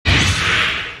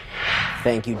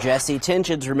Thank you, Jesse.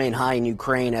 Tensions remain high in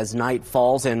Ukraine as night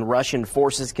falls and Russian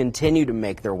forces continue to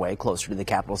make their way closer to the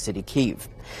capital city, Kyiv.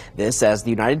 This as the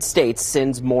United States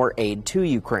sends more aid to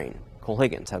Ukraine. Cole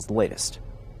Higgins has the latest.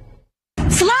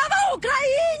 Slava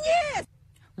Ukraini!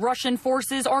 Russian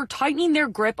forces are tightening their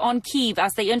grip on Kyiv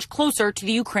as they inch closer to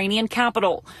the Ukrainian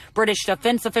capital. British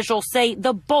defense officials say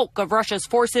the bulk of Russia's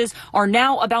forces are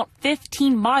now about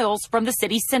 15 miles from the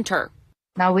city's center.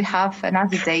 Now we have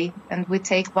another day, and we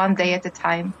take one day at a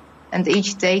time, and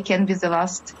each day can be the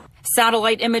last.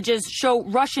 Satellite images show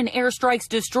Russian airstrikes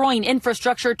destroying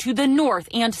infrastructure to the north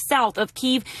and south of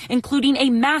Kyiv, including a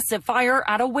massive fire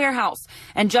at a warehouse.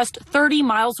 And just 30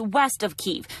 miles west of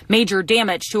Kyiv, major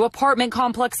damage to apartment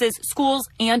complexes, schools,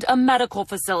 and a medical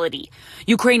facility.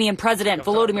 Ukrainian President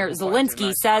Volodymyr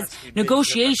Zelensky says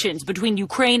negotiations between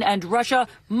Ukraine and Russia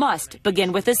must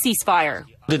begin with a ceasefire.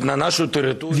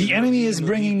 The enemy is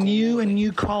bringing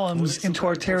new columns into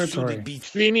our territory.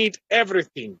 We need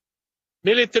everything.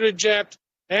 Military jet,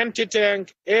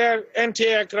 anti-tank,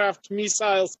 anti-aircraft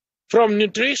missiles, from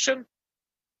nutrition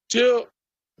to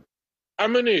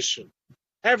ammunition,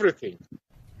 everything.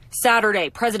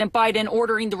 Saturday, President Biden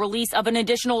ordering the release of an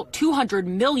additional $200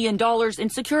 million in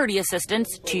security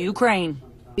assistance to Ukraine.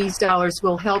 These dollars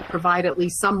will help provide at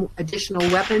least some additional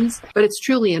weapons, but it's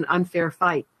truly an unfair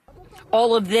fight.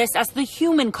 All of this as the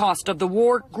human cost of the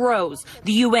war grows.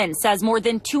 The UN says more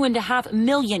than 2.5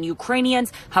 million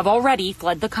Ukrainians have already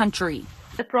fled the country.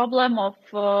 The problem of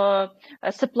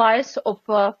supplies of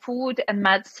food and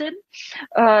medicine.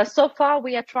 So far,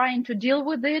 we are trying to deal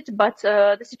with it, but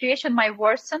the situation might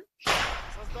worsen.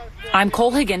 I'm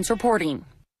Cole Higgins reporting.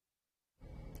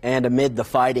 And amid the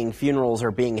fighting, funerals are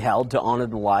being held to honor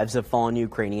the lives of fallen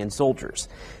Ukrainian soldiers.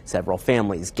 Several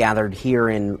families gathered here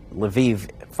in Lviv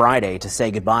Friday to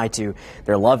say goodbye to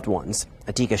their loved ones.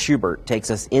 Atika Schubert takes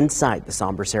us inside the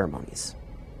somber ceremonies.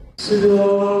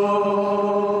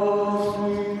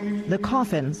 The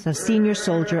coffins of senior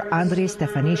soldier Andriy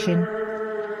Stefanishin,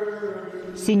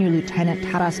 Senior Lieutenant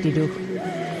Taras Diduk,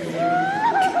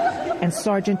 and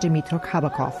Sergeant Dmitro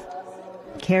Kabakov,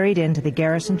 carried into the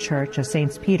garrison church of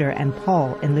Saints Peter and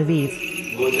Paul in Lviv.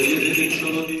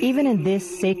 Even in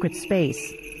this sacred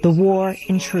space, the war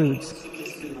intrudes.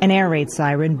 An air raid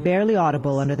siren barely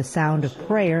audible under the sound of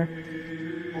prayer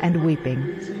and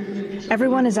weeping.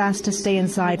 Everyone is asked to stay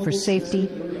inside for safety,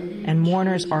 and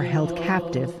mourners are held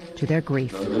captive to their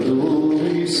grief.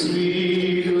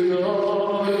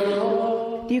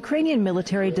 The Ukrainian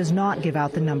military does not give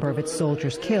out the number of its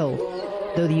soldiers killed,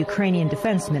 though the Ukrainian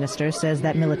defense minister says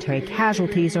that military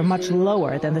casualties are much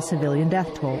lower than the civilian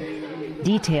death toll.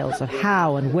 Details of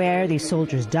how and where these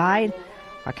soldiers died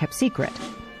are kept secret.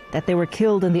 That they were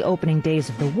killed in the opening days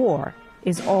of the war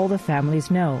is all the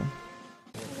families know.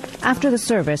 After the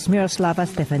service, Miroslava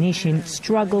Stefanishin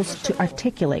struggles to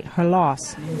articulate her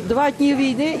loss. 2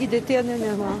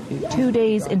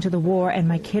 days into the war and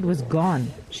my kid was gone,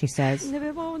 she says.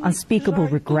 Unspeakable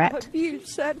regret,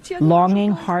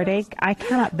 longing, heartache. I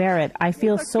cannot bear it. I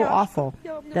feel so awful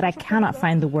that I cannot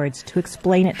find the words to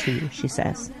explain it to you, she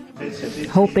says.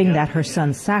 Hoping that her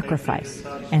son's sacrifice,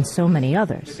 and so many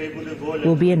others,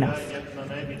 will be enough.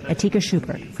 Atika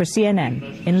Schubert for CNN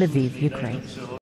in Lviv, Ukraine.